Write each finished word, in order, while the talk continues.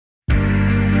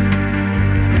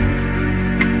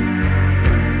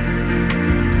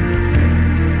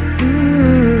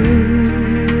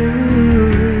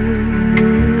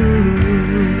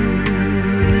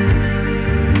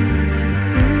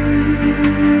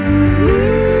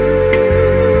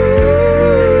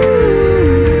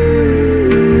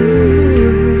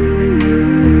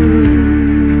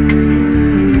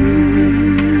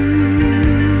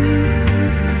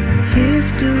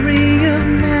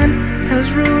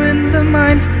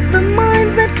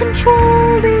might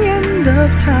control the end of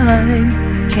time.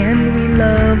 Can we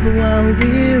love while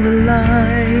we're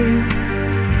alive?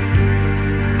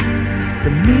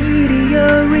 The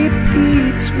media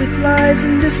repeats with lies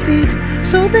and deceit,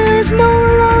 so there's no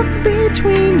love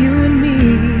between you and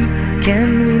me.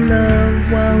 Can we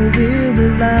love while we're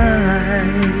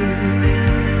alive?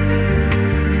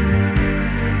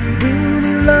 Will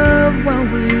we love while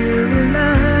we're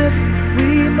alive?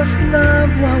 We must love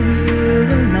while we're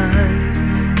alive.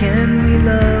 Can we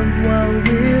love while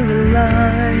we're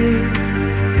alive?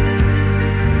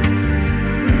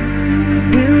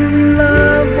 Will we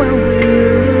love while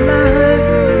we're alive?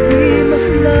 We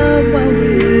must love while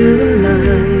we're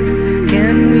alive.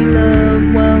 Can we love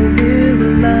while we're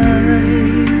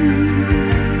alive?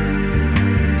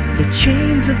 The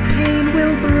chains of pain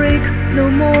will break, no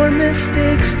more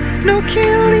mistakes, no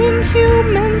killing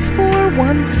humans for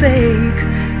one's sake.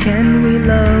 Can we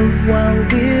love while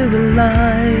we're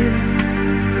alive?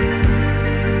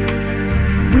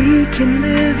 We can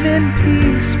live in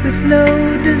peace with no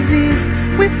disease,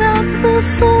 without the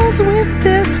souls with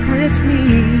desperate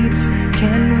needs.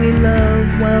 Can we love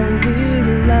while we're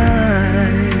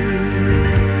alive?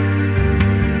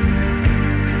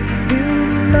 Will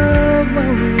we love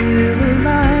while we're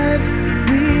alive?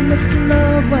 We must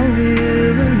love while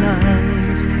we're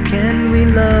alive. Can we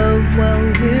love while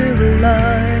we're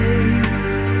alive?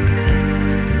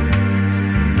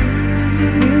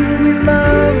 Will we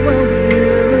love while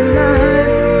we're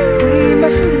alive? We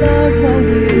must love while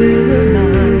we're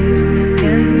alive.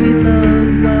 Can we love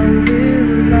while we're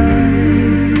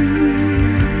alive?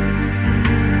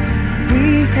 We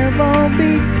have all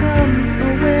become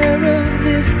aware of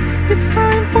this. It's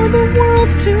time for the world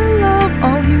to love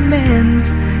all humans.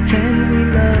 Can we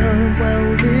love while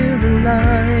we're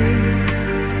alive?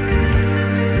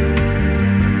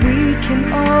 We can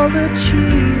all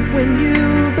achieve when you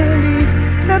believe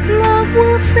that love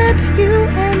will set you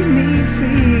and me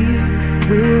free.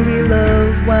 Will we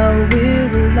love while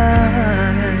we're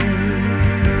alive?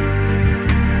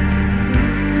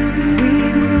 We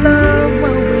will love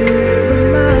while we're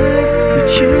alive. We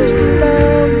choose to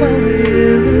love while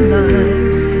we're alive.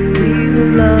 We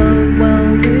will love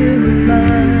while we're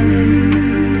alive.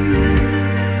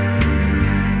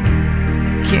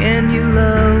 Can you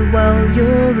love while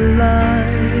you're alive?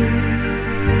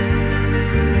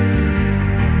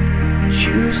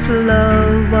 Choose to love